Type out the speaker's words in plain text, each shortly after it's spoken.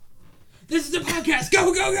This is the podcast.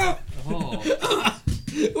 Go, go, go. Oh.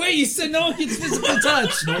 Wait, you said no one gets physical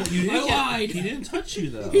touch. No, you didn't. I lied. He didn't touch you,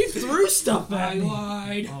 though. He threw stuff I at me.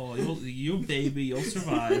 lied. Oh, you baby, you'll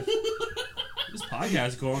survive. This podcast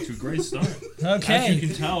is going to a great start. Okay. As you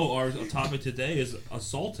can tell, our topic today is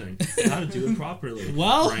assaulting. How to do it properly.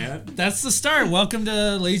 Well, Brant. that's the start. Welcome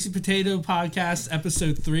to Lazy Potato Podcast,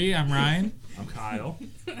 Episode 3. I'm Ryan. I'm Kyle.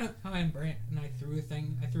 Hi, I'm Brant, and I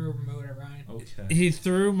threw a remote at Ryan. Okay. He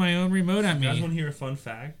threw my own remote at You guys me. want to hear a fun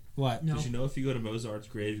fact? What? No, Did you know if you go to Mozart's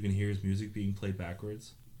grave, you can hear his music being played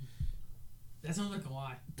backwards? that sounds like a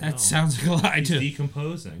lie. That No. sounds like a lie, He's too.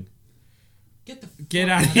 decomposing. Get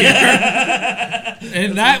out of here.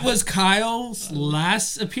 And that was Kyle's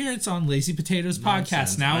last appearance on Lazy Potatoes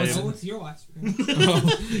Nonsense. Podcast. Now I it's... Oh, it's your watch.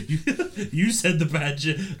 Oh, You said the bad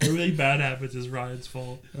shit. Everything bad happens is Ryan's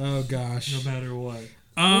fault. oh, gosh. No matter what.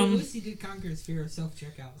 Well, at least he did conquer his fear of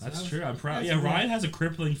self-checkout. So That's that true. I'm proud. that's Yeah, good. Ryan has a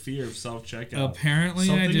crippling fear of self-checkout. Apparently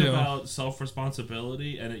Something I do. about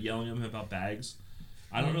self-responsibility and it yelling at him about bags.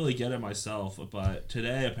 I don't really get it myself, but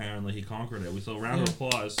today apparently he conquered it. So round of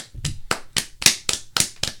applause.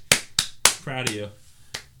 Proud of you.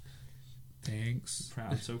 Thanks.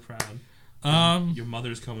 Proud. So proud. Your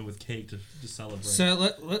mother's coming with cake to celebrate. So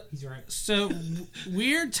He's right. So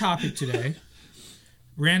weird topic today.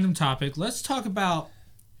 Random topic. Let's talk about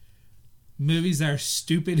movies that are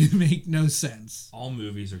stupid and make no sense. All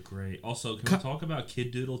movies are great. Also, can we talk about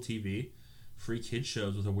Kid Doodle TV? Free kid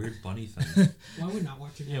shows with a weird bunny thing. Why would not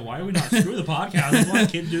watch it? Yeah, why are we not screw the podcast? Let's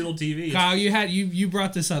watch Kid Doodle TV. Kyle, you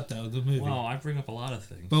brought this up though, the movie. Well, I bring up a lot of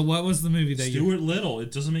things. But what was the movie that Stuart Little.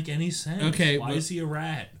 It doesn't make any sense. Okay, Why is he a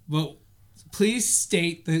rat? Well, please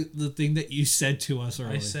state the thing that you said to us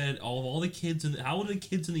earlier. I said all the kids how would the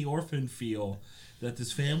kids in the orphan feel that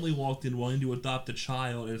this family walked in wanting to adopt a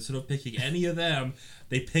child, and instead of picking any of them,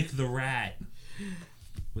 they pick the rat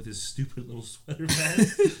with his stupid little sweater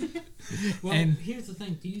vest. Well, And- here's the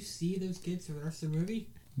thing. Do you see those kids for the rest of the movie?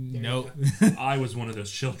 There Nope. I was one of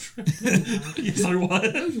those children. you Yes, I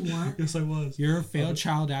was. No, you weren't. Yes, I was. You're a failed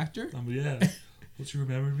child actor? Yeah. Don't you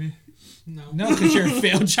remember me? No. No, because you're a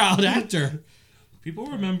failed child actor. People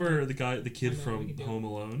remember the kid I know what you from can do. Home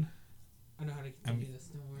Alone. I know how to continue this.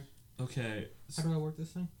 Don't worry. Okay. How do I work this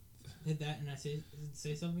thing? Hit that and I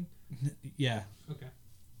say something? Yeah. Okay.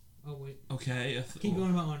 Oh, wait. Okay. Keep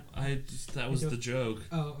going about one. That was the joke.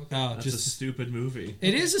 Oh, okay. Oh, That's just a stupid movie.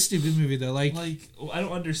 it is a stupid movie though. Like I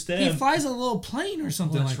don't understand. he flies a little plane or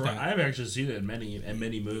something Well, like that's right. that. I've actually seen it in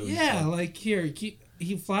many movies. Yeah, but like here,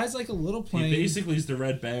 he flies like a little plane. he basically is the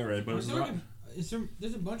Red Baron, but We're it's talking-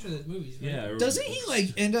 there's a bunch of those movies, right? yeah. Doesn't he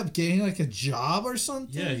like end up getting like a job or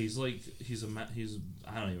something? Yeah, he's I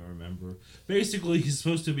don't even remember. Basically, he's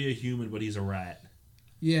supposed to be a human, but he's a rat.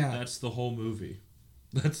 Yeah. That's the whole movie.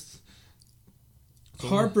 That's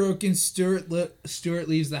Heartbroken, Stuart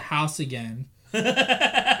leaves the house again.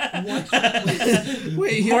 What?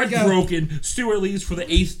 Wait, here we go. Heartbroken. Stuart leaves for the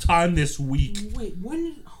 8th time this week. Wait, when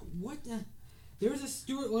did... What the... There was a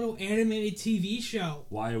Stuart Little animated TV show.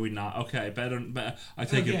 Why are we not? Okay, better. I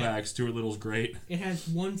take it Okay. back. Stuart Little's great. It has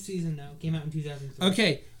one season now. Came out in 2003.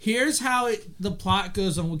 Okay, here's how the plot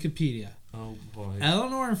goes on Wikipedia. Oh boy.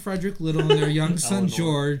 Eleanor and Frederick Little and their young son Eleanor.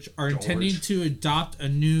 George are intending to adopt a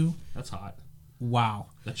new... That's hot. Wow.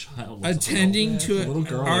 That child. Was Intending The little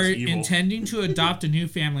girl are is evil. intending to adopt a new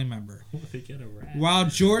family member. They get a rat. While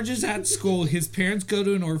George is at school, his parents go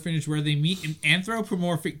to an orphanage where they meet an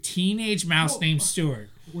anthropomorphic teenage mouse named Stuart.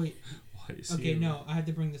 Wait. Why is Okay, he- no. I had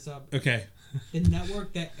to bring this up. Okay. The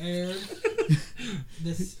network that aired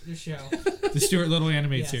this show. The Stuart Little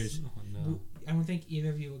animated Yes. series. Oh no. I don't think either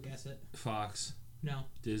of you will guess it. Fox. No.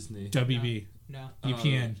 Disney. WB. No.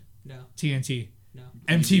 UPN. No. TNT. No.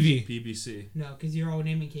 MTV. BBC. No, because you're all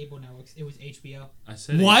naming cable networks. It was HBO. I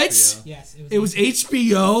said What? HBO. Yes, It was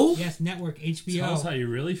HBO? Yes, network HBO. Tell us how you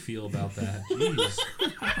really feel about that. Jeez.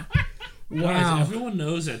 Wow. Guys, everyone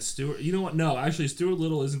knows that Stuart. You know what? No, actually, Stuart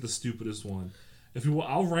Little isn't the stupidest one. If you,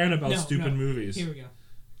 I'll rant about stupid movies. Here we go.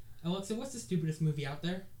 Alexa, what's the stupidest movie out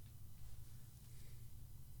there?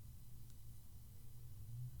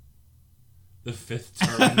 The 5th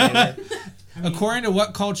Terminator. I mean, According to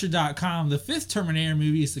WhatCulture.com, the 5th Terminator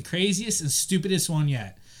movie is the craziest and stupidest one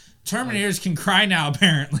yet. Terminators can cry now,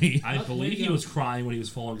 apparently. I Oh, believe there you he go. was crying when he was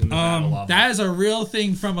falling in the battle lava. That is a real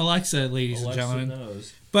thing from Alexa, ladies Alexa and gentlemen.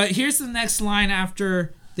 knows. But here's the next line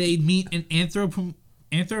after they meet an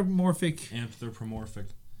anthropomorphic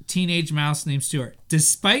teenage mouse named Stuart.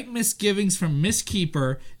 Despite misgivings from Miss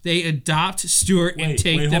Keeper, they adopt Stuart and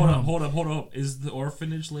take them home. Hold up. Is the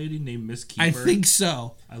orphanage lady named Miss Keeper? I think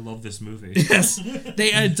so. I love this movie. Yes.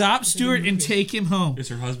 They adopt Stuart and take him home. Is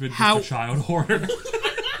her husband How- just a child hoarder?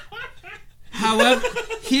 However,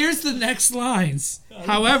 here's the next lines.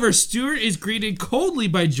 However, Stuart is greeted coldly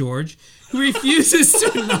by George, who refuses to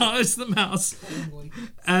acknowledge the mouse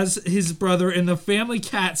as his brother, and the family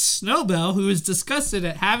cat Snowbell, who is disgusted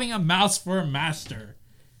at having a mouse for a master.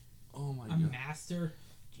 Oh my A god. master?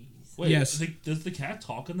 Jeez. Wait, Yes. does the cat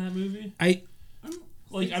talk in that movie? I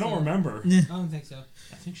don't remember. I don't think so.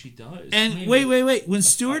 I think she does. And Maybe. wait. When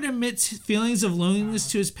Stuart admits feelings of loneliness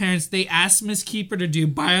to his parents, they ask Miss Keeper to do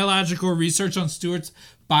biological research on Stuart's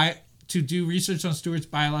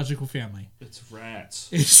biological family. It's rats.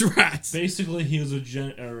 It's rats. Basically, he was a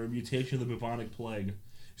mutation of the bubonic plague.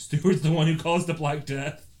 Stuart's the one who caused the Black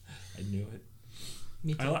Death. I knew it.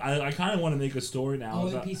 Me too. I kind of want to make a story now. All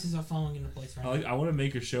the pieces are falling into place right now. I want to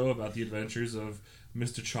make a show about the adventures of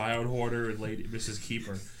Mr. Child Hoarder and Lady Mrs.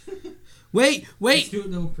 Keeper. Wait, Let's do a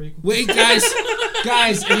little prequel. wait,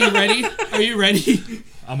 guys, are you ready? Are you ready?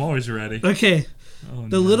 I'm always ready. Okay. Oh,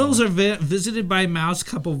 The Littles are visited by a mouse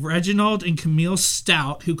couple, Reginald and Camille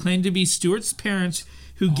Stout, who claim to be Stuart's parents,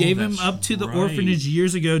 who gave him that's up to the right. orphanage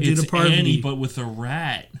years ago due It's to poverty. Annie, but with a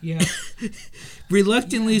rat. Yeah,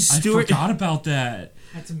 Reluctantly, I Stuart. forgot about that.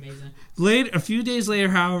 that's amazing. A few days later,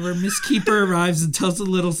 however, Miss Keeper arrives and tells the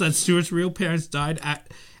Littles that Stuart's real parents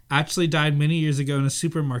actually died many years ago in a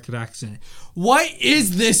supermarket accident. What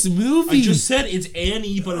is this movie? I just said it's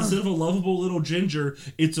Annie, but instead of a lovable little ginger,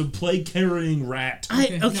 it's a plague-carrying rat.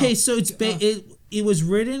 So it's it was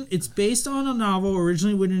written. It's based on a novel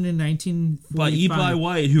originally written in 1945 By E.B.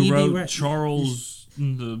 White, who E.B. wrote White. Charles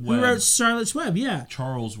the Web. Who wrote Charlotte's Web? Yeah.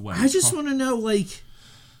 Charles Webb. I just want to know,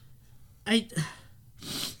 I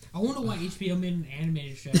wonder why HBO made an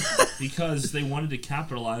animated show. Because they wanted to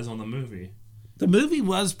capitalize on the movie. the movie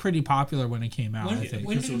was pretty popular when it came out. I think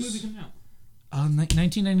When did the movie come out?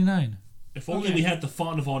 1999. If only Okay. we had the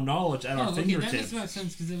font of our knowledge at our Okay, that fingertips. makes about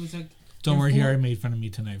sense because it was like. Don't then worry, four- Harry made fun of me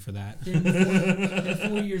tonight for that. Then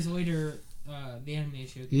 4 years later, the anime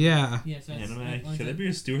show. Yeah. Yeah, so that's Anime? like Could there be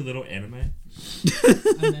a Stuart Little anime?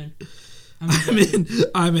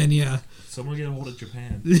 I'm in, yeah. Someone get a hold of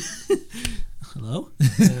Japan. Hello?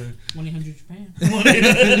 1-800 Japan.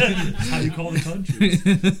 That's how you call the countries.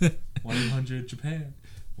 1-800 Japan.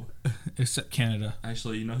 Except Canada.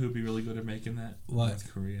 Actually, you know who would be really good at making that? What?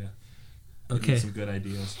 North Korea. Okay. Some good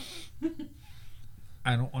ideas.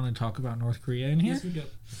 I don't want to talk about North Korea in here. Yes, we do.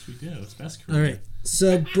 Yes, we do. It's best Korea. All right.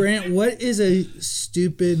 So, Brant, what is a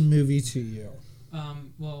stupid movie to you?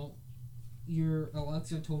 Well, your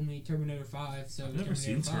Alexa told me Terminator 5, so I've never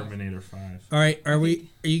seen Terminator 5. All right. Are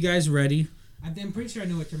you guys ready? I'm pretty sure I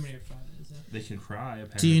know what Terminator 5 is. They can cry,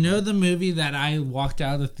 apparently. Do you know the movie that I walked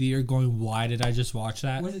out of the theater going, why did I just watch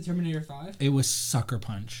that? Was it Terminator 5? It was Sucker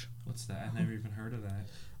Punch. What's that? I've never even heard of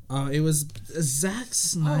that. It was Zack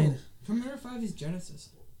Snyder. Oh, Terminator 5 is Genesis.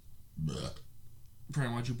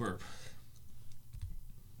 Brian, why'd you burp?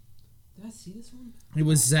 Did I see this one? It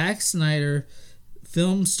was Zack Snyder.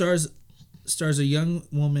 Film stars a young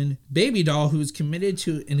woman, baby doll, who is committed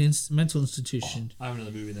to an mental institution. I have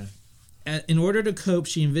another movie then. In order to cope,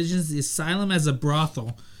 she envisions the asylum as a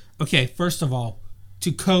brothel. Okay, first of all,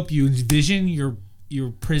 to cope, you envision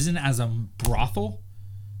your prison as a brothel?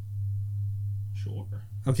 Sure.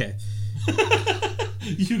 Okay.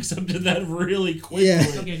 You accepted that really quickly. Yeah.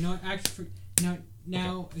 Okay, no, actually,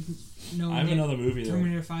 no. I have another movie though.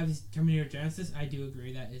 Terminator 5 is Terminator Genesis. I do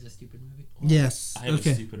agree that is a stupid movie. Yes. I have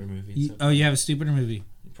Okay. a stupider movie. It's okay. Oh, you have a stupider movie.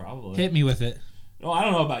 Probably. Hit me with it. No, I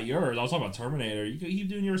don't know about yours. I was talking about Terminator. You keep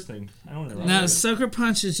doing yours thing. I don't know. Now, Sucker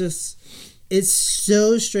Punch is just... It's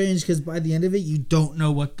so strange because by the end of it, you don't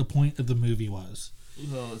know what the point of the movie was.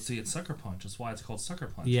 Well, let's see. It's Sucker Punch. That's why it's called Sucker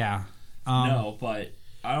Punch. Yeah. No, but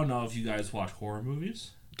I don't know if you guys watch horror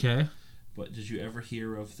movies. Okay. But did you ever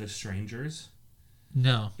hear of The Strangers?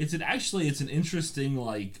 No. It's an interesting,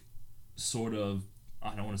 like, sort of,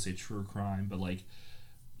 I don't want to say true crime, but like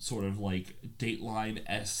sort of like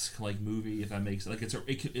Dateline-esque like movie, if that makes like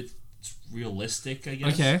it's realistic, I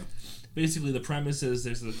guess. Okay. Basically, the premise is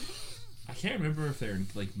I can't remember if they're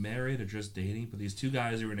like married or just dating, but these two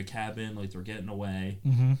guys are in a cabin, like they're getting away,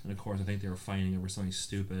 and of course I think they were fighting over something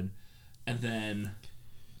stupid, and then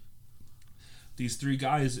these three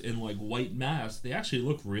guys in like white masks, they actually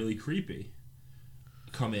look really creepy.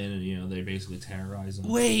 Come in and they basically terrorize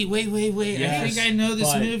them. Wait. Yes, I think I know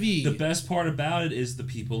this but movie. The best part about it is the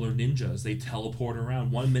people are ninjas. They teleport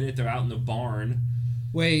around. 1 minute they're out in the barn.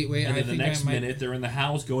 Wait. And I then the think next I might... minute they're in the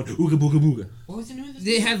house going ooga booga booga. What was the name of this?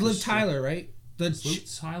 They movie? had Liv Tyler, right? Is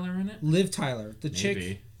Liv Tyler in it? Liv Tyler, the chick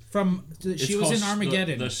Maybe. from... It's she was called in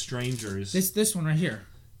Armageddon. The Strangers. This one right here.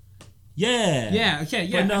 Yeah, okay,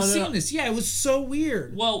 yeah. But I've seen this. Yeah, it was so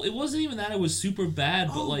weird. Well, it wasn't even that it was super bad,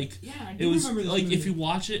 but like I it was remember this like movie. if you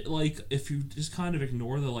watch it, like if you just kind of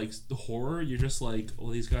ignore the horror, you're just like, well,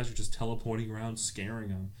 these guys are just teleporting around, scaring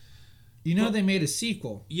them. You know, they made a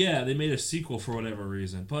sequel. Yeah, they made a sequel for whatever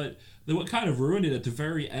reason, but what kind of ruined it at the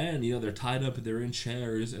very end, they're tied up and they're in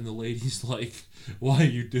chairs, and the lady's like, "Why are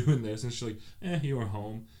you doing this?" And she's like, "You were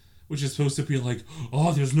home," which is supposed to be like,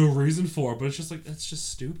 "Oh, there's no reason for it," but it's just like, that's just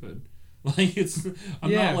stupid. Like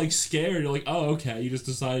I'm not like scared. You're like, "Oh, okay, you just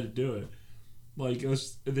decided to do it." Like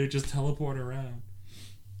they're just teleporting around.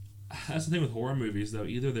 That's the thing with horror movies, though.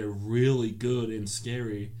 Either they're really good and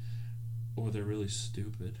scary, or they're really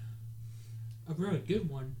stupid. A really good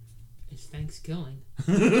one is Thanksgiving.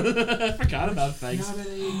 I forgot about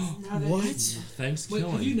Thanksgiving. What? Thanksgiving.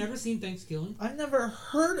 Wait, have you never seen Thanksgiving? I've never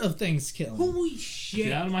heard of Thanksgiving. Holy shit!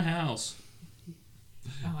 Get out of my house.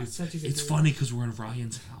 Oh, it's such a good It's movie. funny because we're in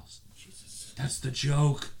Ryan's house. Jesus. That's the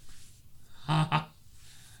joke. Ha ha.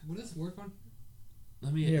 What does it work on?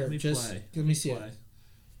 Let me just play. let me see it.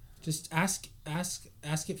 Just ask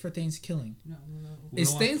it for Thanksgiving. No.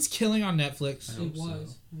 Is Thanksgiving on Netflix? It was.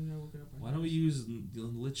 So. I'm gonna look it up right Why now. don't we use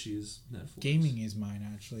Litchy's Netflix? Gaming is mine,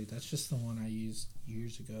 actually. That's just the one I used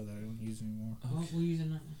years ago that I don't use anymore. Okay. Well, we're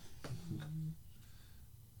using that one.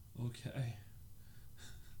 Okay.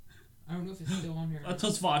 I don't know if it's still on here. Let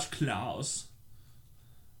us watch Klaus.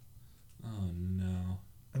 Oh no.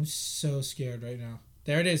 I'm so scared right now.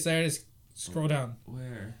 There it is. Scroll down.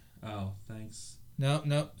 Where? Oh, thanks. No.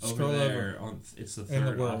 Scroll there. over. It's the In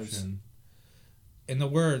the third words. option. In the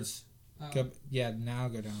words. Oh, Now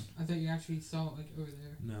go down. I thought you actually saw it like over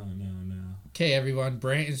there. No. Okay, everyone.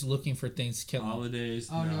 Brant is looking for Thanksgiving. Holidays.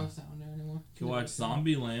 Oh no, no. it's not on there anymore. You can watch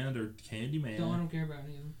Zombieland or Candyman. I don't care about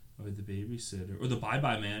any of them. Or The Babysitter. Or The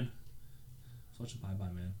Bye-Bye Man. Let's watch The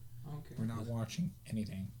Bye-Bye Man. I don't care. We're not watching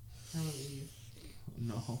anything. I don't believe you.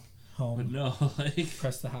 No. Home. But no, like...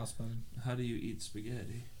 Press the house button. How do you eat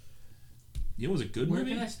spaghetti? You know, it was a good Where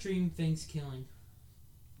movie? can I stream Thanksgiving?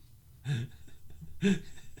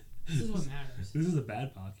 This is what matters. This is a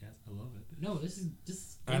bad podcast. I love it. No, this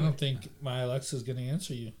is. I don't think my Alexa's going to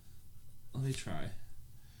answer you. Let me try.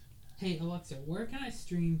 Hey Alexa, where can I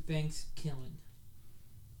stream Thanksgiving?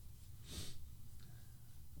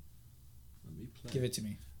 Let me play. Give it to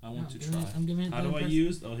me. I want to giving try. I'm giving it. How do I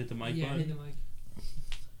use? Oh, hit the mic Yeah, button. hit the mic.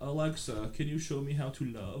 Alexa, can you show me how to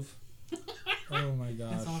love? Oh my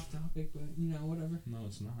That's gosh. off topic, but whatever. No,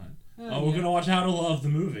 it's not. Oh, We're yeah. gonna watch How to Love the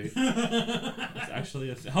movie. It's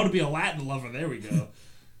actually How to Be a Latin Lover. There we go.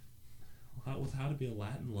 How to Be a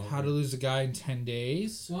Latin Lover. How to Lose a Guy in 10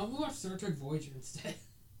 Days? Well, we watch Star Trek Voyager instead.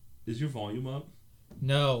 Is your volume up?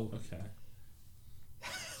 No. Okay.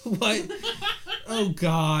 What? Oh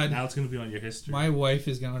God. Now it's gonna be on your history. My wife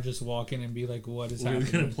is gonna just walk in and be like, "What is We're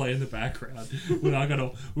happening?" gonna play in the background.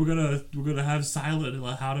 We're gonna have silent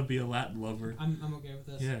How to Be a Latin Lover. I'm okay with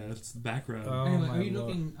this. Yeah, it's the background. Oh, Anyway, my are you Lord.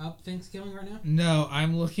 looking up Thanksgiving right now? No,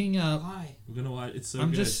 I'm looking up. Why? We're gonna watch. It's so I'm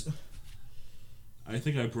good. just. I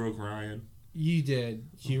think I broke Ryan. You did.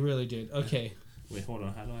 You really did. Okay. Wait, hold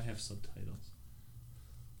on. How do I have subtitles?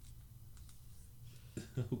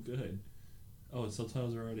 Oh, good. Oh, the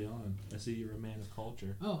subtitles are already on. I see you're a man of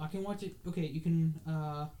culture. Oh, I can watch it. Okay, you can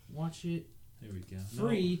watch it There we go.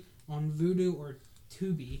 free on Vudu or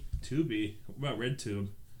Tubi. Tubi. What about RedTube?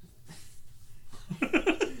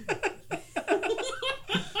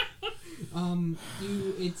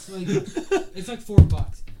 It's like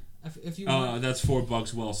 $4. If you That's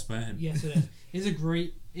 $4 well spent. yes, it is. It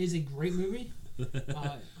is a great movie.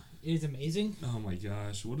 It is amazing. Oh my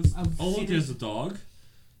gosh. What is? I've Oh, look, seen there's it. a dog.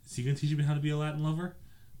 Is he gonna teach me how to be a Latin lover?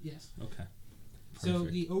 Yes. Okay. So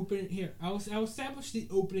Perfect. the open here, I'll establish the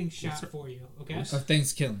opening shot for you. Okay. Of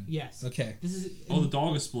Thanksgiving. Yes. Okay. This is. Oh, the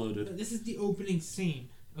dog exploded. This is the opening scene.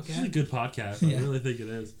 This is a Okay. good podcast. Yeah. I really think it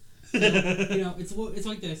is. It's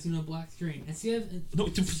like this. Black screen. And see, No,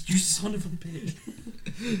 you son of a bitch.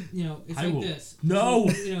 it's I like will- this. No.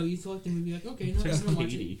 So, you select the movie like, okay, no, I'm gonna watch it.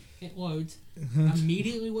 Katie. It loads.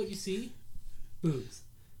 Immediately, what you see, boobs.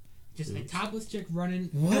 Just a Boobs. topless chick running,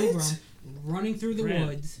 What? pilgrim, running through the Grant,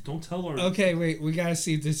 woods. Don't tell her. Okay, wait. We gotta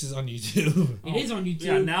see if this is on YouTube. It is on YouTube.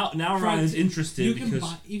 Yeah, now Ryan's interested You can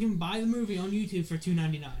because you can buy the movie on YouTube for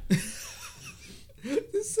 $2.99.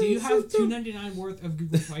 This Do you sounds have so dumb. $2.99 worth of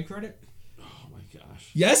Google Play credit? oh my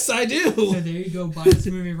gosh. Yes, I So do. there you go. Buy this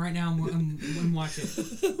movie right now and watch it.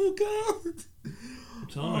 Oh God. I'm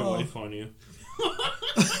telling my wife on you.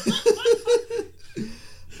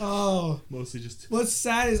 Oh. Mostly just. What's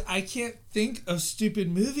sad is I can't think of stupid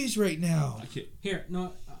movies right now. I can't. Here,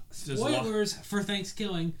 no Just spoilers for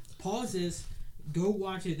Thanksgiving. Pause this. Go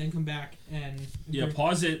watch it, then come back and...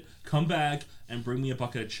 pause it, come back, and bring me a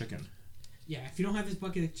bucket of chicken. Yeah, if you don't have this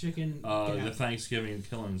bucket of chicken... the Thanksgiving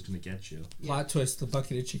killing is going to get you. Plot twist, the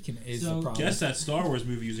bucket of chicken is the problem. Guess that Star Wars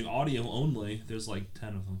movie using audio only. There's like 10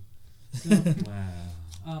 of them. So,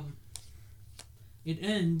 wow. It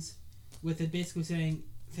ends with it basically saying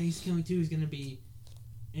Thanksgiving 2 is going to be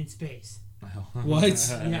in space. What?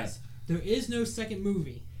 Yes. There is no second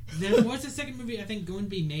movie. There was a second movie, I think, going to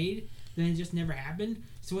be made, then it just never happened.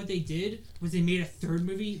 So what they did was they made a third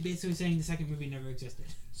movie, basically saying the second movie never existed.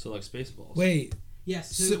 So like Spaceballs. Wait.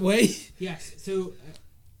 Yes. Wait. Yes. So,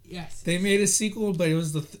 yes. They made a sequel, but it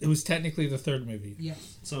was technically the third movie.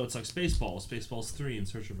 Yes. So it's like Spaceballs. Spaceballs 3 in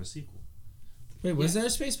search of a sequel. Wait, was there a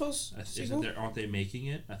Spaceballs sequel? Aren't they making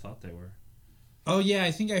it? I thought they were. Oh yeah, I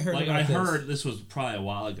think I heard. I heard this was probably a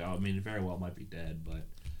while ago. I mean, it very well might be dead, but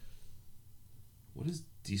what is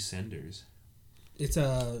Descenders? It's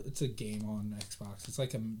a game on Xbox. It's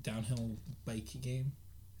like a downhill bike game.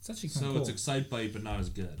 It's actually kind of cool. So it's Excitebike, but not as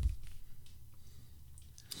good.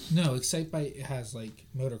 No, Excitebike has like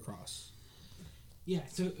motocross. Yeah.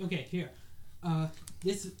 So okay, here,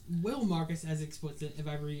 this will mark us as explicit if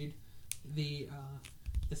I read the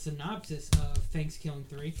synopsis of Thanksgiving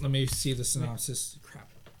 3. Let me see the synopsis. Wait. Crap.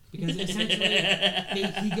 Because essentially,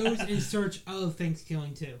 he goes in search of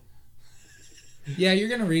Thanksgiving 2. Yeah, you're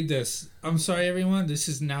gonna read this. I'm sorry, everyone. This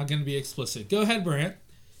is now gonna be explicit. Go ahead, Brant.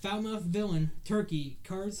 Foul-mouthed villain Turkey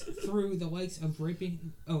carves through the likes of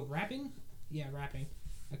rapping. Yeah, rapping.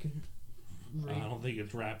 I can read. I don't think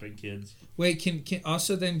it's rapping, kids. Wait, can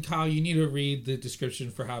also then, Kyle, you need to read the description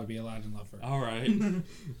for How to Be a Latin Lover. All right.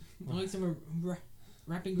 The likes of a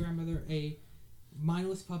rapping grandmother, a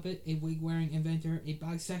mindless puppet, a wig-wearing inventor, a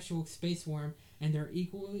bisexual space worm, and their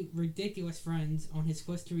equally ridiculous friends on his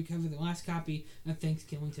quest to recover the last copy of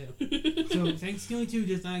Thanksgiving 2. So Thanksgiving 2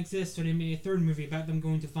 does not exist, so they made a third movie about them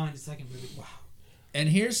going to find the second movie. Wow. And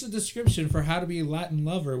here's the description for How to Be a Latin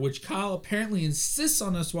Lover, which Kyle apparently insists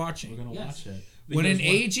on us watching. We're going to watch it. When an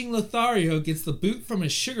aging Lothario gets the boot from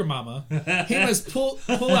his sugar mama, he must pull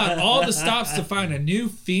out all the stops to find a new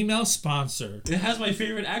female sponsor. It has my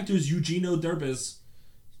favorite actors, Eugenio Derbez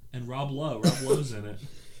and Rob Lowe. Rob Lowe's in it.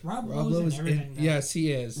 Rob Lowe's in everything. Yes,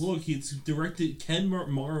 he is. Look, he's directed Ken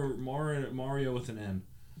Mario with an N.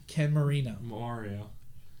 Ken Marino.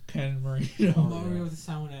 Ken Marino. Mario with a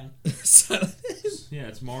silent N. Yeah,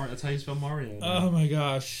 it's that's how you spell Mario. Oh my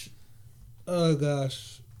gosh. Oh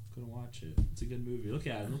gosh. Gonna watch it. It's a good movie. Look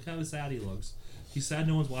at him. Look how sad he looks. He's sad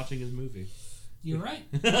no one's watching his movie. You're right.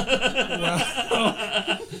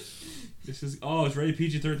 Wow. It's rated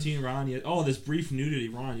PG-13, Ron. Oh, this brief nudity,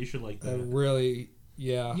 Ron. You should like that. Really,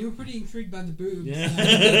 yeah. You were pretty intrigued by the boobs.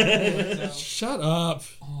 Yeah. Shut up.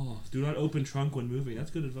 Oh, do not open trunk when moving.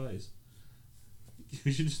 That's good advice.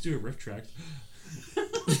 We should just do a riff track.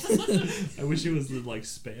 I wish it was like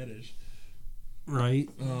Spanish. Right.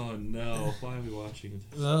 Oh no! Why are we watching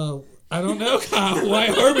this? Oh, I don't know, Kyle. Why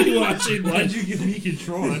are we watching? Why'd you give me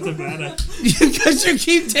control? That's a bad idea. Because you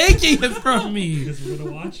keep taking it from me. Because we're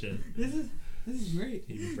gonna watch it. This is great.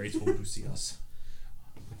 He graceful to see us.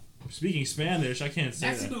 Speaking Spanish, I can't say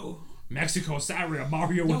Maximo. that. Mexico, sorry,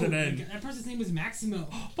 Mario with an N. That person's name was Maximo.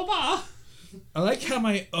 Papa. I like how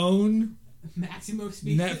my own Maximo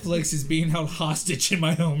speaks. Netflix is being held hostage in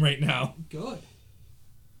my home right now. Good.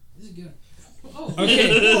 This is good. Oh.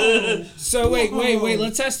 Okay. So wait.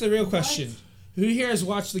 Let's ask the real question. What? Who here has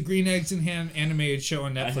watched the Green Eggs and Ham animated show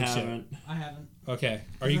on Netflix yet? I haven't. Okay.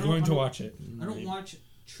 Are you going to watch it? I don't watch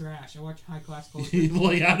trash. I watch high class culture.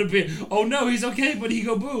 Like how to be. Oh no, he's okay, but he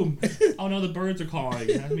go boom. Oh no, the birds are calling.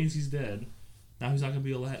 That means he's dead. Now he's not gonna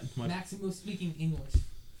be a Latin. Maximo speaking English.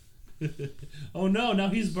 Oh no, now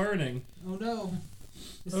he's burning. Oh no.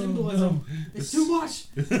 The symbolism. No. It's too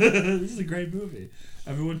much. This is a great movie.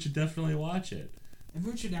 Everyone should definitely watch it.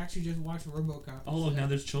 Everyone should actually just watch RoboCop. Oh look, now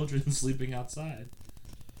there's children sleeping outside.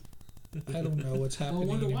 I don't know what's happening.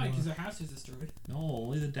 Well, I wonder why, because their house was destroyed. No,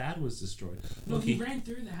 only the dad was destroyed. No, he ran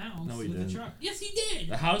through the house with a truck. Yes, he did!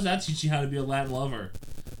 How does that teach you how to be a Latin lover?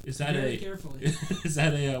 Is that Very carefully. Is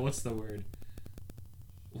that a, what's the word?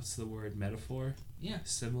 What's the word? Metaphor? Yeah.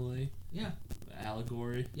 Simile? Yeah.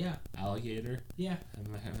 Allegory? Yeah. Alligator? Yeah.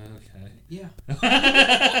 Okay. Yeah.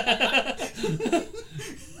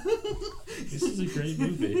 This is a great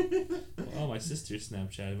movie. Oh, my sister's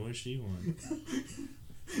Snapchat. What does she want?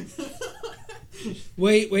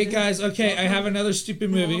 Wait, guys. Okay, I have another stupid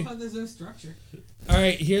movie. There's no structure. All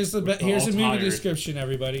right, here's the movie tired. description,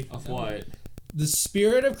 everybody. Of what? The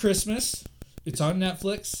Spirit of Christmas. It's on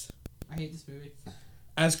Netflix. I hate this movie.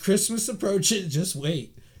 As Christmas approaches, just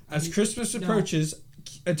wait. As Christmas approaches,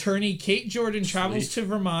 attorney Kate Jordan travels to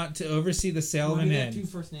Vermont to oversee the sale of an inn. 2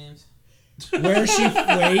 first names. Where she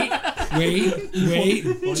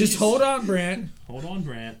wait. Just hold on, Brant. Hold on,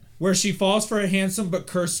 Brant. Where she falls for a handsome but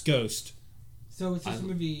cursed ghost. So it's just a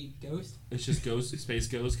movie Ghost? It's just Ghost, Space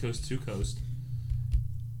Ghost, Coast to Coast.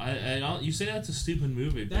 I don't, you say that's a stupid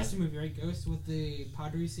movie. That's the movie, right? Ghost with the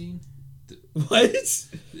pottery scene? What?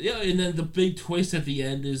 Yeah, and then the big twist at the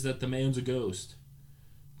end is that the man's a ghost.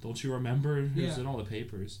 Don't you remember? It was in all the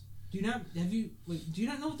papers. Do you not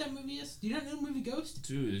know what that movie is? Do you not know the movie Ghost?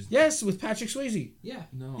 Dude. Yes, with Patrick Swayze. Yeah.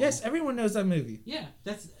 No. Yes, everyone knows that movie. Yeah,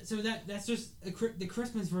 that's just the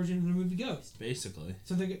Christmas version of the movie Ghost. Basically.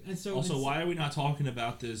 Also, why are we not talking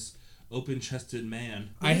about this open-chested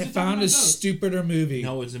man? I have found a stupider movie.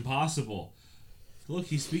 No, it's impossible. Look,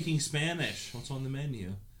 he's speaking Spanish. What's on the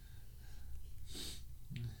menu?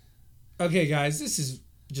 Okay, guys, this is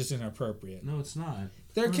just inappropriate. No, it's not.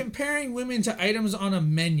 They're comparing women to items on a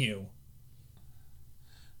menu.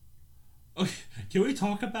 Okay, can we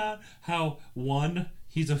talk about how, 1,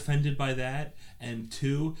 he's offended by that, and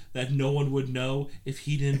 2, that no one would know if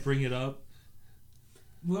he didn't bring it up?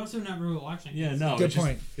 We're also not really watching. Yeah, no. Good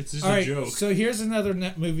point. It's just All right, a joke. So here's another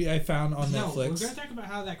movie I found on Netflix. No, we're going to talk about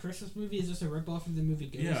how that Christmas movie is just a ripoff of the movie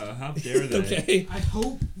Ghost. Yeah, how dare they? Okay. I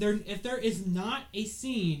hope if there is not a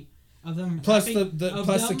scene of them plus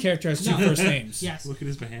the character has 2 first names. Yes. Look at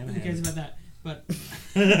his banana. Who cares about that? But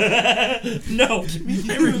no,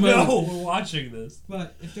 we're watching this.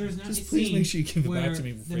 But if there's not just a please scene make sure you give it where back to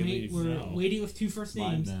me before you leave. Where No. lady with 2 first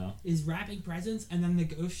names now. is wrapping presents, and then the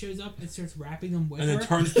ghost shows up and starts wrapping them with and her.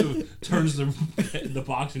 then turns the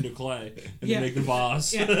box into clay and they make the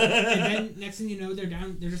boss. Yeah. And then next thing you know, they're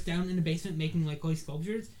just down in the basement making like clay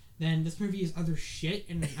sculptures. Then this movie is other shit,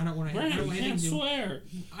 and I don't want to. Right, you can't swear.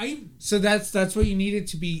 So that's what you need it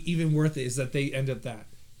to be even worth it, is that they end up that.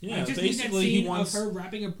 Yeah, I just basically need that scene he wants of her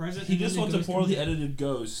wrapping a present. He and just then wants the a ghost poorly comes in. edited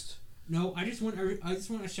ghost. No, I just want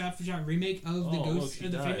a shot-for-shot remake of the Ghost,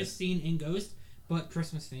 of the famous scene in Ghost, but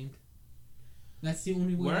Christmas themed. That's the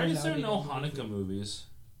only way. Where is there no Hanukkah movies?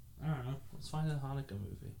 I don't know. Let's find a Hanukkah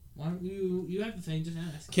movie. Why don't you have the thing? Just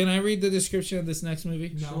ask. Can I read the description of this next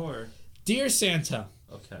movie? No. Sure. Dear Santa.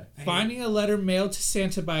 Okay. Finding a letter mailed to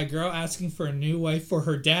Santa by a girl asking for a new wife for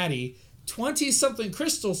her daddy, 20-something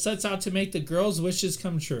Crystal sets out to make the girl's wishes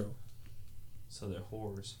come true. So they're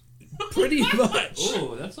whores. Pretty much.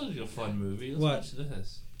 Oh, that's like a fun movie. Let's What? watch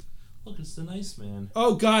this. Look, it's the Nice Man.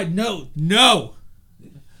 Oh, God, no. No.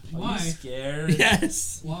 Why? Are you scared?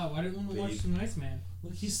 Yes. Why? Why didn't want to watch The Nice Man?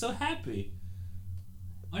 Look, he's so happy.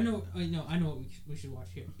 I know what we should watch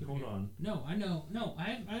here. Hold on. No, I know. No,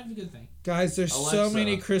 I have a good thing. Guys, there's Alexa, so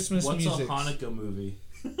many Christmas what's musics. a Hanukkah movie?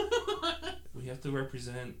 We have to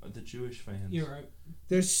represent the Jewish fans. You're right.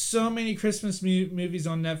 There's so many Christmas movies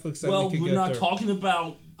on Netflix that we could we're get not through. talking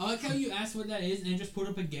about... I like how you asked what that is and just put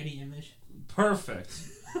up a Getty image. Perfect.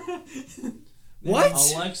 What?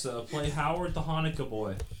 Alexa, play Howard the Hanukkah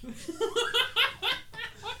Boy.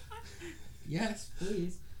 Yes,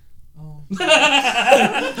 please. Oh.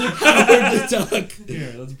 Howard the Duck.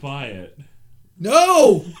 Here, let's buy it.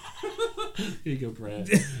 No! Here you go, Brant.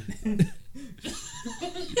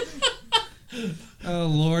 Oh,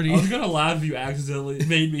 Lordy. I was gonna laugh if you accidentally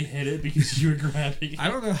made me hit it because you were grabbing it. I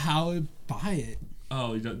don't know how to buy it.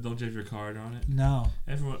 Oh, you don't have your card on it? No.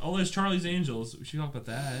 Everyone. Oh, there's Charlie's Angels. We should talk about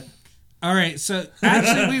that. All right, so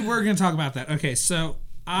actually we were going to talk about that. Okay, so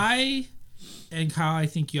I and Kyle, I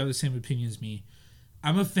think you have the same opinion as me.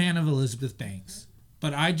 I'm a fan of Elizabeth Banks,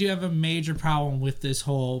 but I do have a major problem with this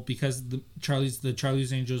whole, because the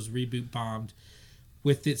Charlie's Angels reboot bombed,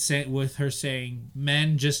 with her saying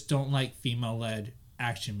men just don't like female-led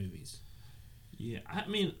action movies. Yeah, I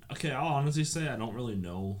mean, okay, I'll honestly say I don't really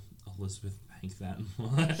know Elizabeth Banks that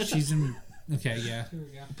much. She's in. Okay, yeah. Here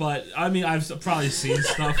we go. But I mean, I've probably seen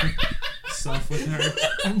stuff with her.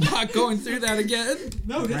 I'm not going through that again.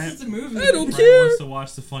 No, this Brant- is the movie. I don't Brent care. wants to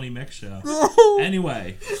watch the Funny Mix show. No.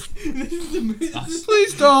 Anyway, This is the movie.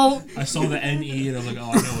 Please don't. I saw the NE and I was like,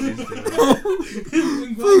 oh, I know what he's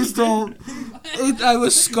doing. Please don't. I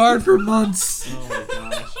was scarred for months. Oh my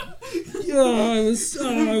gosh. Yeah,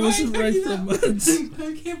 I wasn't right for months.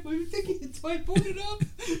 I can't believe you're thinking it, so I pulled it up.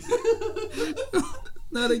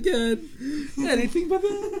 Not again. Anything but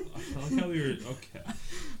that. I like how we were okay.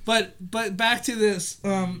 But back to this,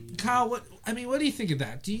 Kyle. What do you think of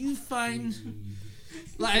that? Do you find,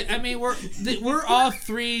 like, I mean, we're all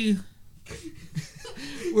three.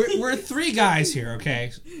 We're three guys here,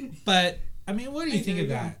 okay? But I mean, what do you think of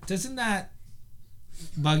that? Doesn't that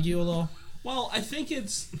bug you a little? Well, I think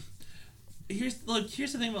it's here's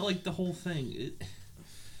the thing about like the whole thing.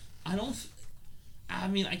 I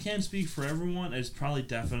mean, I can't speak for everyone. There's probably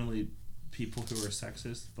definitely people who are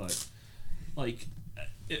sexist, but like,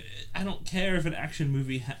 I don't care if an action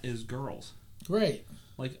movie is girls. Right.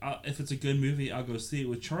 Like, if it's a good movie, I'll go see it.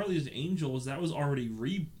 With Charlie's Angels, that was already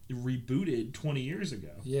rebooted 20 years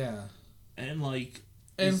ago. Yeah. And like,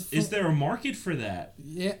 is there a market for that?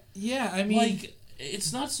 Yeah. I mean, like,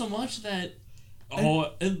 it's not so much that.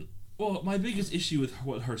 Well, my biggest issue with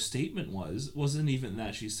what her statement wasn't even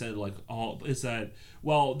that she said, like, is that,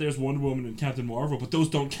 well, there's Wonder Woman and Captain Marvel, but those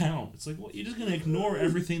don't count. It's like, well, you're just going to ignore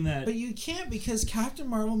everything that... But you can't, because Captain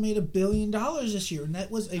Marvel made $1 billion this year, and that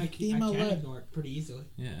was a female led. I can ignore it pretty easily.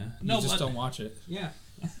 Yeah. You just don't watch it. Yeah.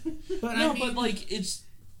 But but, like, it's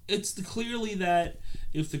clearly that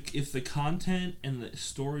if the content and the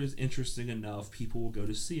story is interesting enough, people will go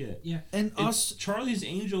to see it. Yeah. And Charlie's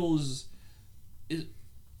Angels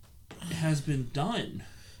has been done.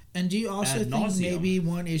 And do you also think maybe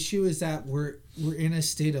one issue is that we're in a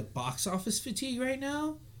state of box office fatigue right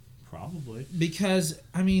now? Probably. Because,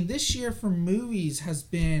 I mean, this year for movies has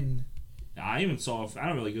been... I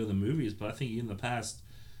don't really go to the movies, but I think in the past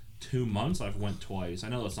 2 months I've went twice. I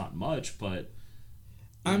know that's not much, but...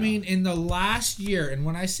 I mean, in the last year, and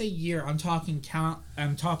when I say year, I'm talking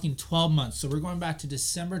 12 months. So we're going back to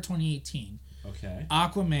December 2018. Okay.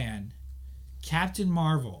 Aquaman, Captain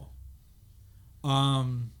Marvel.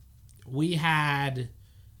 We had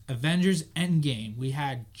Avengers Endgame. We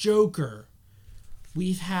had Joker.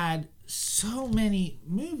 We've had so many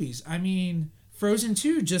movies. I mean, Frozen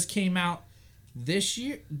 2 just came out this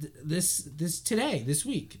year, this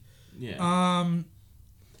week. Yeah.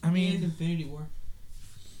 I mean, and Infinity War.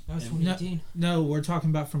 That was 2018. No, we're talking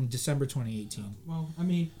about from December 2018. Well, I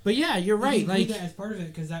mean, but yeah, you're right. Like that as part of it,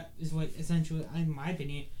 because that is what essentially, in my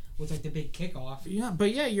opinion, was like the big kickoff. Yeah,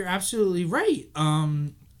 but yeah, you're absolutely right.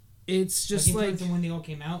 It's just like in terms of when they all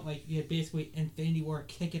came out, like you had basically Infinity War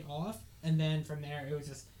kick it off, and then from there it was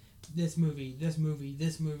just this movie,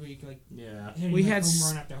 like we had home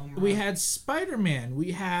run after home run. We had Spider-Man.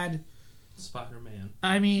 We had Spider-Man.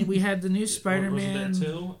 I mean, we had the new Spider-Man. Was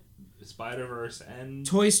there too? Spider-Verse and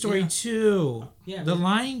Toy Story 2. Yeah. The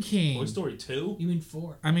Lion King. Toy Story 2? You mean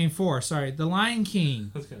 4? I mean 4. Sorry, The Lion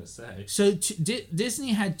King. I was gonna say. So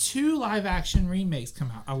Disney had 2 live-action remakes come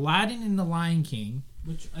out: Aladdin and The Lion King.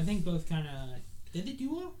 Which I think both kind of did they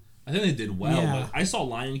do well? I think they did well. Yeah. But I saw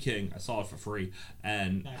Lion King. I saw it for free,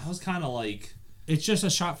 and I was kind of like, it's just a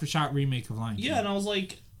shot-for-shot remake of Lion King. Yeah, and I was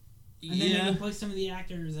like. And then they replaced some of the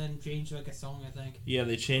actors and changed like a song, I think. Yeah,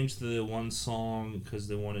 they changed the one song because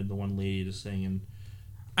they wanted the one lady to sing. And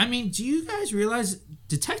I mean, do you guys realize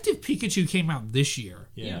Detective Pikachu came out this year?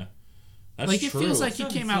 Yeah. That's like true. It feels like it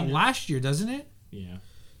came out last year, doesn't it? Yeah.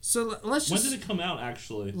 So let's just... When did it come out,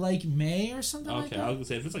 actually? Like May or something like that? Okay, I was going to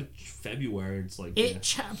say, if it's like February, it's like...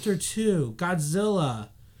 Chapter 2, Godzilla,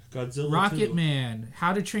 Rocketman,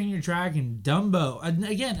 How to Train Your Dragon, Dumbo.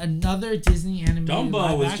 Again, another Disney animated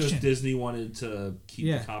Dumbo was action. just Disney wanted to keep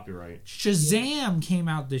the copyright. Shazam came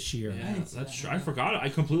out this year. Yeah, that's true. I forgot it. I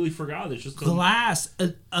completely forgot. It's just Glass.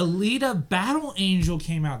 Alita Battle Angel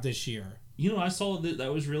came out this year. You know, I saw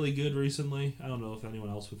that was really good recently. I don't know if anyone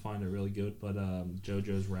else would find it really good, but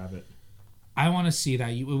JoJo's Rabbit. I want to see that.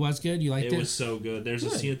 It was good? You liked it? It was so good. There's a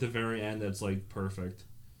scene at the very end that's like perfect.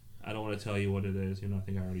 I don't want to tell you what it is. You know, I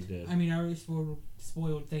think I already did. I mean, I already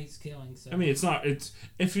spoiled Thanksgiving. So. I mean, it's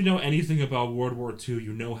if you know anything about World War II,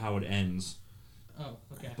 you know how it ends. Oh,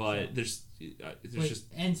 okay. But there's just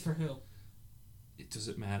ends for who? Does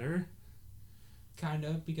it matter? Kind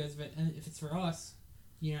of, because if it's for us,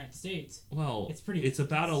 the United States. Well, it's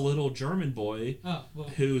about a little German boy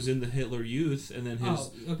who's in the Hitler Youth, and then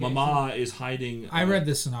his mama is hiding. I read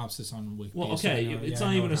the synopsis on Wikipedia. Well, okay, it's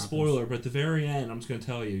not even a spoiler, but at the very end, I'm just going to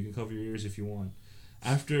tell you. You can cover your ears if you want.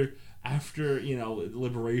 After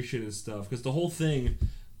liberation and stuff, because the whole thing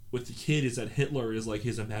with the kid is that Hitler is like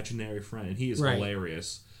his imaginary friend, and he is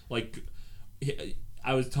hilarious. Like,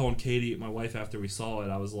 I was telling Katie, my wife, after we saw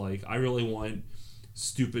it, I was like, I really want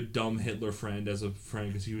stupid dumb Hitler friend as a friend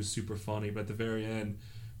because he was super funny, but at the very end,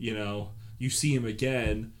 you see him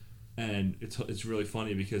again, and it's really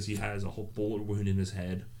funny because he has a whole bullet wound in his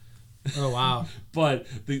head. Oh wow. But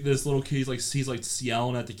this little kid he's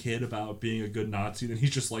yelling at the kid about being a good Nazi, and he's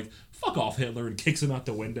just like, fuck off Hitler, and kicks him out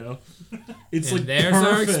the window. It's like there's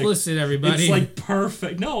perfect. Our explicit, everybody. It's like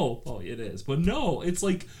perfect. No, it is, but no, it's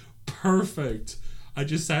like perfect. I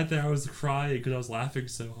just sat there. I was crying because I was laughing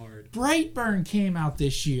so hard. Brightburn came out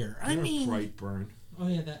this year. Brightburn. Oh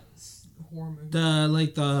yeah, that horror movie.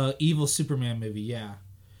 The evil Superman movie. Yeah,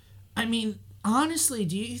 I mean, honestly,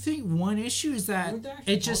 do you think one issue is that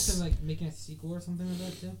it just like making a sequel or something like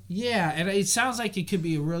that too? Yeah, and it sounds like it could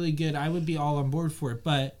be really good. I would be all on board for it,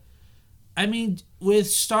 but I mean, with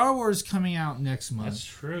Star Wars coming out next month, that's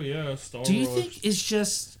true. Yeah, Star Wars. Do you think it's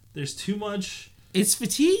just there's too much? It's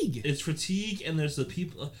fatigue. It's fatigue, and there's the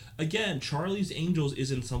people. Again, Charlie's Angels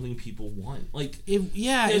isn't something people want. Like, it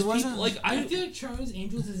wasn't. Like, I feel like Charlie's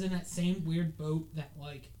Angels is in that same weird boat that,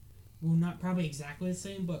 like, well, not probably exactly the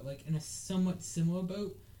same, but like in a somewhat similar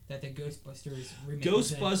boat that the Ghostbusters remake.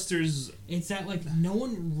 Ghostbusters. It's that like no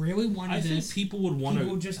one really wanted this. I think people would want to.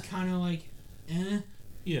 People just kind of like,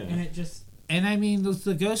 Yeah. And it just. And I mean, the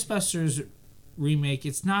Ghostbusters remake,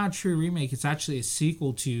 it's not a true remake. It's actually a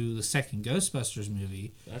sequel to the second Ghostbusters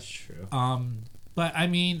movie. That's true. But I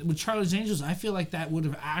mean, with Charlie's Angels, I feel like that would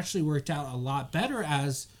have actually worked out a lot better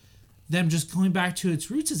as them just going back to its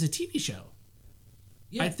roots as a TV show.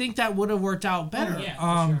 Yeah. I think that would have worked out better. Oh,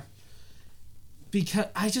 yeah, for sure.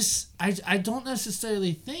 Because I don't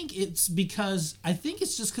necessarily think it's because I think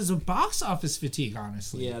it's just because of box office fatigue,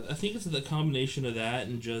 honestly. Yeah, I think it's the combination of that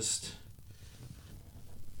and just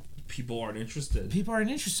people aren't interested. People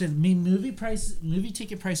aren't interested. I mean, movie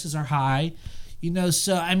ticket prices are high,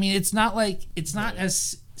 so I mean, it's not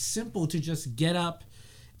as simple to just get up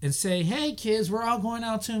and say, "Hey kids, we're all going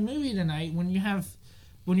out to a movie tonight."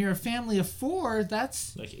 When you're a family of 4,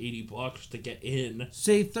 that's like $80 to get in.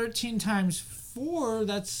 Say 13 times 4,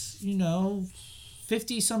 that's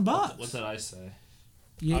 50 some bucks. What did I say?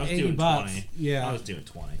 Yeah, I was $80. doing 20. Yeah, I was doing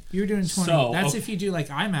 20. You were doing 20. So, that's if you do like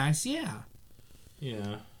IMAX. Yeah.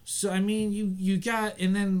 Yeah. So I mean, you got,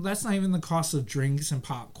 and then that's not even the cost of drinks and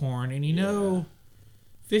popcorn, and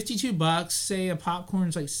 $52. Say a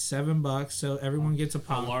popcorn's like $7, so everyone gets a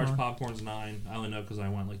popcorn. A large popcorn's $9. I only know because I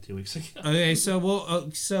went like 2 weeks ago. Okay, so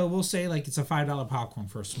we'll say like it's a $5 popcorn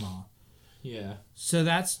for a small. Yeah. So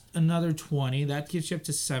that's another 20. That gets you up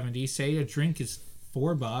to 70. Say a drink is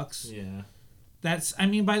 $4. Yeah. That's, I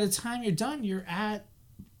mean, by the time you're done, you're at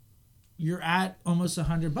almost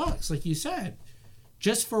 $100, like you said,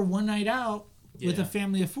 just for one night out. Yeah. With a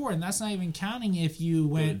family of 4, and that's not even counting if you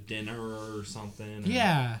went to dinner or something.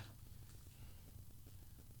 Yeah.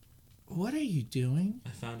 What are you doing? I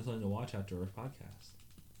found something to watch after our podcast.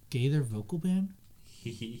 Gaither vocal band?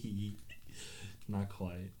 Not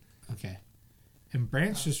quite. Okay. And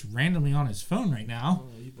Brant's just randomly on his phone right now.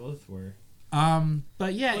 Oh, you both were.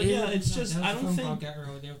 But yeah, it's just I don't think.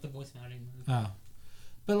 With the voice mounting. Oh.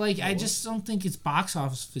 But like, I just don't think it's box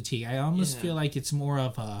office fatigue. I almost feel like it's more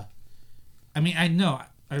of a. I mean, I know.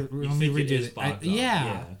 Let me redo it.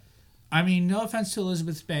 Yeah. I mean, no offense to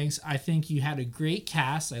Elizabeth Banks. I think you had a great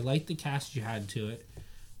cast. I like the cast you had to it.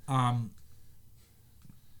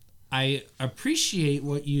 I appreciate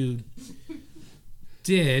what you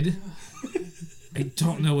did. I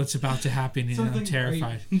don't know what's about to happen, and I'm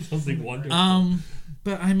terrified. Something wonderful.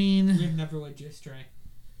 But I mean, we've never led you astray.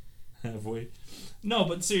 Have we? No,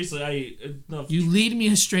 but seriously, no. You lead me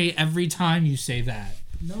astray every time you say that.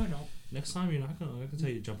 No, I don't. Next time you're not gonna. I can tell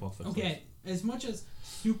you to jump off. Okay, as much as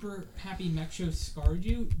Super Happy Metro scarred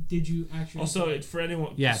you, did you actually? Also, for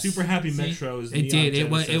anyone, yes. Super Happy Metro is. It did. It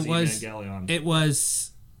was.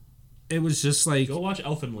 It was just like. Go watch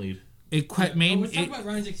Elfen Lied. Let's talk about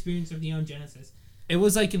Ryan's experience of Neon Genesis. It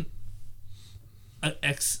was like an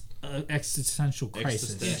existential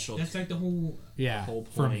crisis. Yeah, that's like the whole. Yeah, whole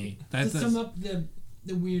point. For me. To sum up the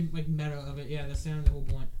weird like meta of it, yeah, that's kind of the whole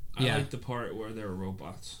point. I like the part where there were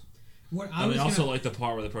robots. I like the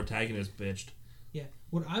part where the protagonist bitched. Yeah,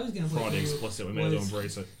 what I was gonna play for the explicit, we made to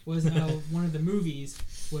embrace it. Was one of the movies,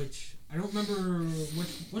 which I don't remember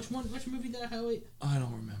which movie did I highlight? I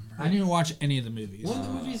don't remember. I didn't watch any of the movies. One of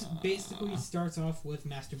the movies basically starts off with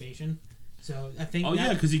masturbation, so I think. Oh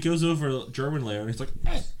yeah, because he goes over German layer and he's like,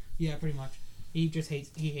 eh. Yeah, pretty much. He hates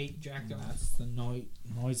jacked off. That's the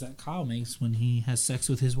noise that Kyle makes when he has sex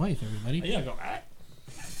with his wife. Everybody. Yeah, go. Ah.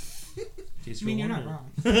 I mean, you're not wrong.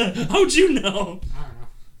 How'd you know? I don't know.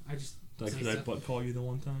 I just. Did I butt call you the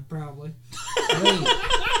one time? Probably.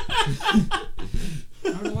 I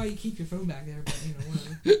don't know why you keep your phone back there, but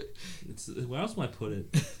whatever. Where else might I put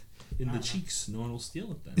it? In the cheeks. No one will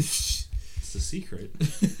steal it then. It's the secret.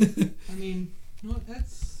 I mean,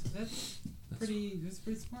 that's pretty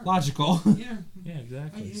smart. Logical. Yeah. Yeah,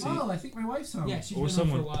 exactly. I think my wife's home. Yeah, she's been home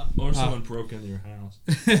for a while. Or someone broke into your house.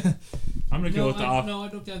 I'm gonna go with I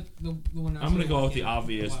looked at the one. I'm gonna go with the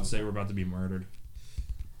obvious and say we're about to be murdered.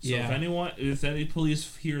 So if any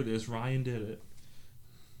police hear this, Ryan did it.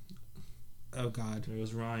 Oh God! It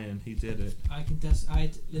was Ryan. He did it. I contest.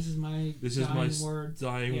 This is my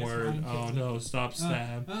dying word. Oh no! Stop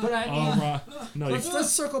stab. But let's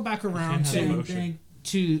circle back around to.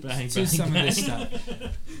 to some bang. of this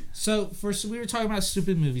stuff. So we were talking about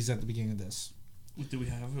stupid movies at the beginning of this. Do we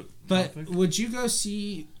have a But topic? would you go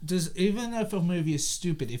see? Even if a movie is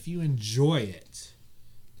stupid, if you enjoy it,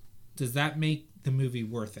 does that make the movie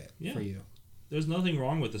worth it for you? There's nothing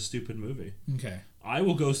wrong with a stupid movie. Okay. I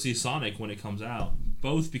will go see Sonic when it comes out,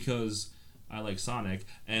 both because I like Sonic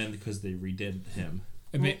and because they redid him.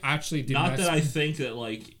 Not that I think that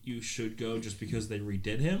like you should go just because they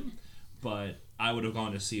redid him, but I would have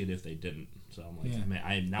gone to see it if they didn't. So I'm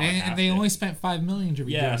like, they only spent $5 million to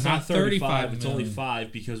redo it. It's not 35. It's only million.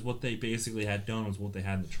 5 because what they basically had done was what they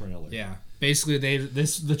had in the trailer. Yeah, basically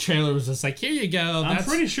the trailer was just like, here you go. I'm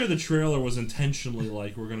pretty sure the trailer was intentionally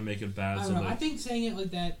like, we're gonna make it bad. I don't know. I think saying it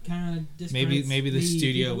like that kind of maybe the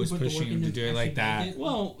studio was pushing him to do it like that.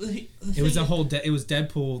 Well, it was it was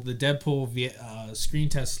Deadpool, the Deadpool screen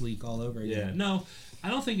test leak all over again. Yeah, no, I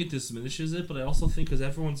don't think it diminishes it, but I also think because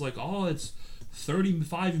everyone's like, oh, it's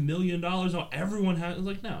 $35 million. Oh, everyone has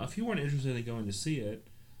like, no. If you weren't interested in going to see it,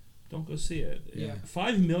 don't go see it. Yeah,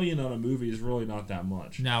 $5 million on a movie is really not that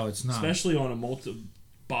much. No, it's not, especially on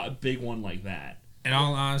a big one like that. In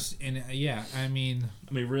all honesty, I mean,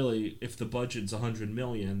 really, if the budget's $100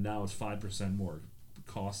 million, now it's 5% more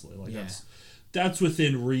costly. Like that's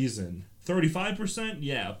within reason. 35%,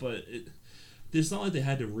 yeah, but it's not like they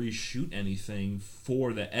had to reshoot anything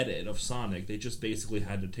for the edit of Sonic. They just basically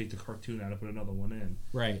had to take the cartoon out and put another one in.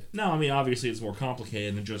 Right. Now, I mean, obviously it's more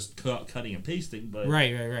complicated than just cutting and pasting, but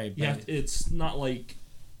right. Yeah, it's not like.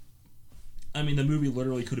 I mean, the movie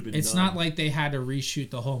literally could have been. It's done. not like they had to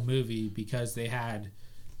reshoot the whole movie because they had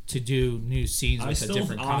to do new scenes with a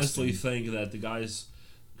different costume. I still honestly think that the guys.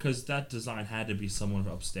 Because that design had to be someone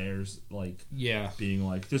upstairs, like, being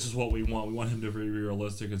like, this is what we want. We want him to be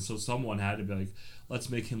realistic. And so someone had to be like, let's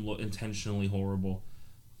make him look intentionally horrible,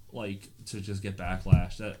 like, to just get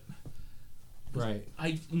backlash. Right.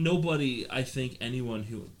 I think anyone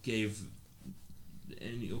who gave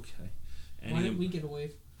any, okay. Why didn't we get a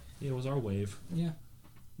wave? Yeah, it was our wave. Yeah.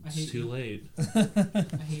 It's too late.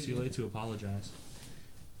 It's too late to apologize.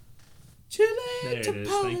 Too late to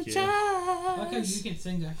apologize. Why can't you can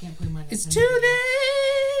sing that? I can't play my. It's too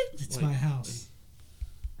late. It's my house.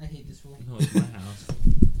 I hate this rule. No, it's my house.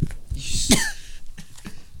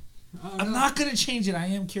 I'm not gonna change it. I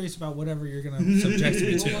am curious about whatever you're gonna subject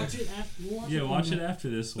me to. Watch it after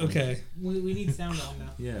this one. Okay. We need sound on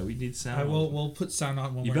now. Yeah, we need sound. We'll put sound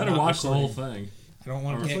on when you we're better not watch recording. the whole thing. I don't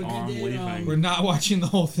want to get. We're not watching the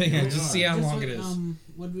whole thing. I just see how long it is.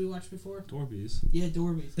 What did we watch before? Dorbies. Yeah,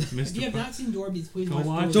 Dorbies. If you have not seen Dorbies, please watch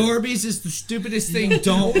Dorbies. Dorbies is the stupidest thing.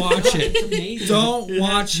 Don't watch it. It's amazing. Don't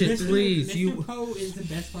watch it, please. Mr. Poe is the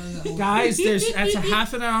best part of that whole guys, that's a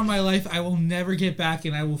half an hour of my life I will never get back,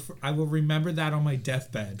 and I will remember that on my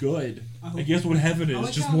deathbed. Good. I guess what heaven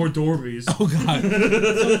is just more Dorbies. Oh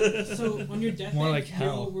God. so on your deathbed, more like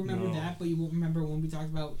hell. You'll remember that, but you won't remember when we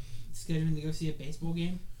talked about scheduling to go see a baseball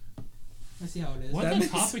game. Let's see how it is. Why did the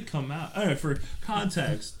topic come out? All right, for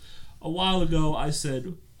context, a while ago I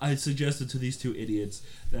suggested to these two idiots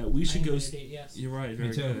that we should go. Yes. You're right.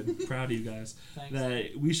 Very good. Proud of you guys. Thanks.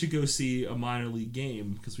 That we should go see a minor league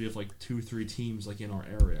game because we have like 2-3 teams like in our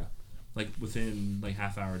area, like within like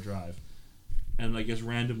half-hour drive, and I guess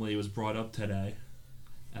randomly it was brought up today,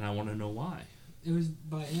 and I want to know why. It was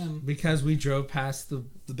by him. Because we drove past the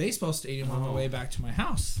baseball stadium on the way back to my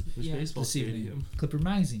house. Which baseball this stadium? Evening. Clipper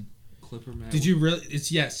Magazine. Clipper Magazine. Did you really?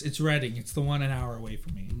 It's Reading. It's the one an hour away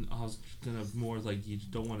from me. I was gonna more like you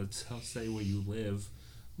don't want to say where you live.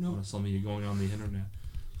 No. Nope. Something you're going on the internet.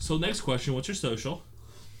 So next question, what's your social?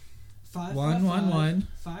 111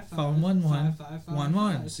 511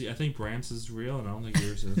 11. See, I think Brant's is real, and I don't think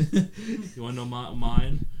yours is. You want to know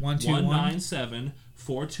mine? 197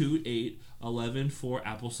 428 11 for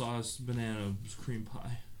applesauce banana cream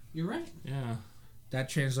pie. You're right. Yeah. That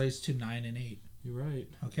translates to 9 and 8. You're right.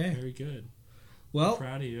 Okay. Very good. Well, I'm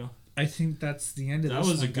proud of you. I think that's the end of that this.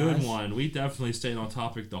 That was a good guys. one. We definitely stayed on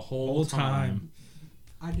topic the whole time.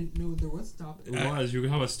 I didn't know there was a topic. It was. You were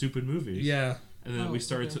talking about stupid movies. Yeah. And then we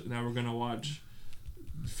started. Now we're gonna watch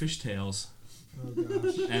Fish Tales. Oh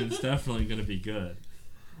gosh. And it's definitely gonna be good.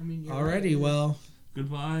 I mean. Alrighty. Well.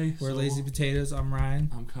 Goodbye. We're Lazy Potatoes. I'm Ryan.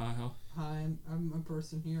 I'm Kyle. Hi, I'm a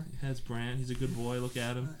person here. That's Brant. He's a good boy. Look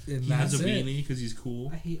at him. He has a beanie because he's cool.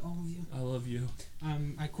 I hate all of you. I love you.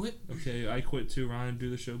 I quit. Okay, I quit too. Ryan, do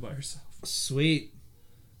the show by yourself. Sweet.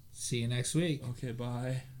 See you next week. Okay,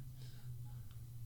 bye.